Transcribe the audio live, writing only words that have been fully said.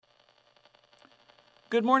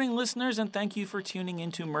Good morning, listeners, and thank you for tuning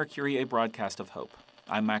into Mercury, a broadcast of hope.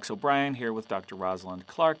 I'm Max O'Brien here with Dr. Rosalind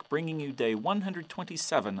Clark, bringing you day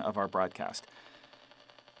 127 of our broadcast.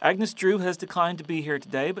 Agnes Drew has declined to be here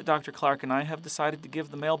today, but Dr. Clark and I have decided to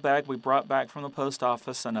give the mailbag we brought back from the post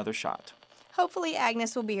office another shot. Hopefully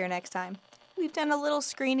Agnes will be here next time. We've done a little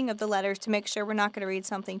screening of the letters to make sure we're not going to read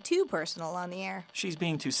something too personal on the air. She's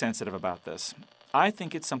being too sensitive about this. I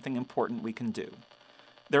think it's something important we can do.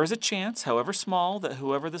 There is a chance, however small, that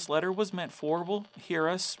whoever this letter was meant for will hear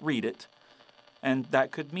us read it, and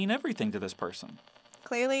that could mean everything to this person.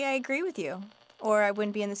 Clearly, I agree with you, or I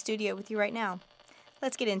wouldn't be in the studio with you right now.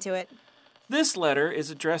 Let's get into it. This letter is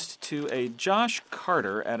addressed to a Josh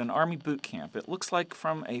Carter at an Army boot camp. It looks like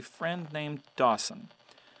from a friend named Dawson.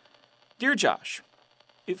 Dear Josh,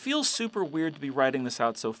 it feels super weird to be writing this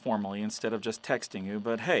out so formally instead of just texting you,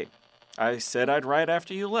 but hey, I said I'd write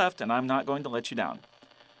after you left, and I'm not going to let you down.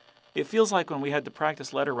 It feels like when we had to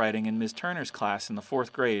practice letter writing in Ms. Turner's class in the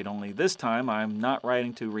 4th grade, only this time I'm not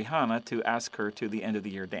writing to Rihanna to ask her to the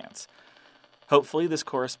end-of-the-year dance. Hopefully this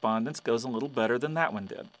correspondence goes a little better than that one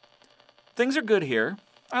did. Things are good here.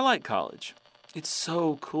 I like college. It's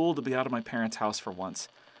so cool to be out of my parents' house for once.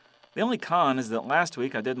 The only con is that last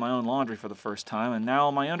week I did my own laundry for the first time, and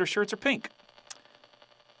now my undershirts are pink.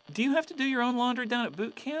 Do you have to do your own laundry down at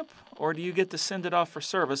boot camp, or do you get to send it off for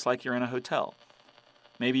service like you're in a hotel?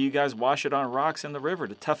 Maybe you guys wash it on rocks in the river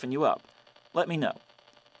to toughen you up. Let me know.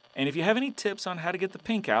 And if you have any tips on how to get the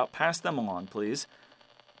pink out, pass them along, please.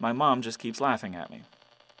 My mom just keeps laughing at me.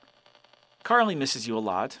 Carly misses you a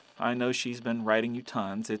lot. I know she's been writing you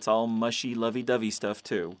tons. It's all mushy, lovey-dovey stuff,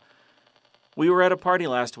 too. We were at a party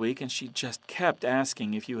last week, and she just kept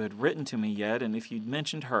asking if you had written to me yet and if you'd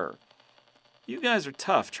mentioned her. You guys are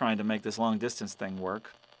tough trying to make this long-distance thing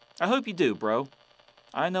work. I hope you do, bro.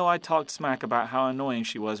 I know I talked smack about how annoying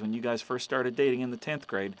she was when you guys first started dating in the 10th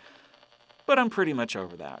grade, but I'm pretty much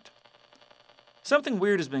over that. Something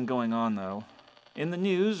weird has been going on, though. In the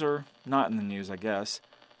news, or not in the news, I guess.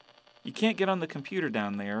 You can't get on the computer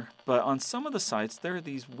down there, but on some of the sites there are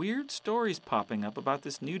these weird stories popping up about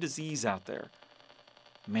this new disease out there.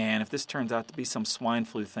 Man, if this turns out to be some swine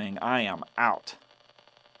flu thing, I am out.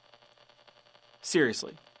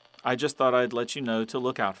 Seriously, I just thought I'd let you know to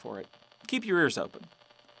look out for it. Keep your ears open.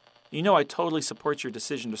 You know I totally support your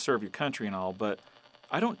decision to serve your country and all, but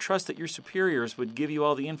I don't trust that your superiors would give you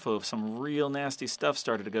all the info if some real nasty stuff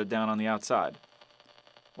started to go down on the outside.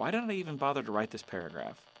 Why did I even bother to write this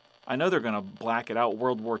paragraph? I know they're going to black it out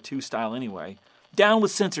World War II style anyway. Down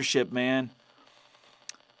with censorship, man.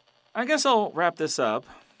 I guess I'll wrap this up.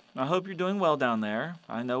 I hope you're doing well down there.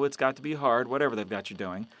 I know it's got to be hard, whatever they've got you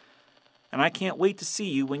doing. And I can't wait to see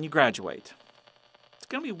you when you graduate. It's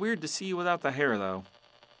going to be weird to see you without the hair, though.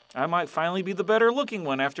 I might finally be the better-looking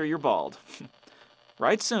one after you're bald.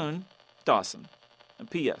 Write soon, Dawson.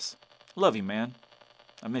 And P.S. Love you, man.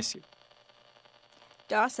 I miss you.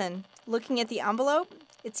 Dawson, looking at the envelope,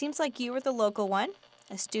 it seems like you were the local one,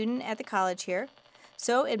 a student at the college here.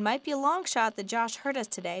 So it might be a long shot that Josh heard us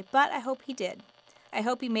today, but I hope he did. I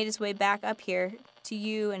hope he made his way back up here to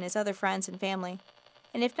you and his other friends and family.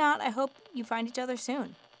 And if not, I hope you find each other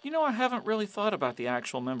soon. You know, I haven't really thought about the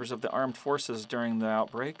actual members of the armed forces during the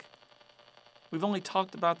outbreak. We've only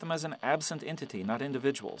talked about them as an absent entity, not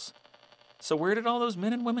individuals. So where did all those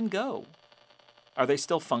men and women go? Are they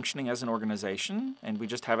still functioning as an organization, and we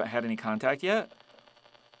just haven't had any contact yet?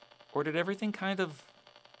 Or did everything kind of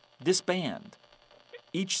disband?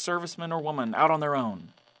 Each serviceman or woman out on their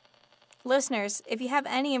own? Listeners, if you have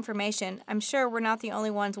any information, I'm sure we're not the only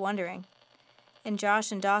ones wondering. And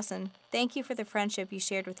Josh and Dawson, thank you for the friendship you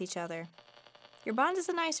shared with each other. Your bond is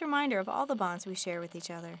a nice reminder of all the bonds we share with each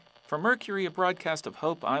other. For Mercury, a broadcast of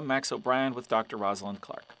hope, I'm Max O'Brien with Dr. Rosalind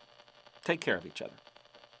Clark. Take care of each other.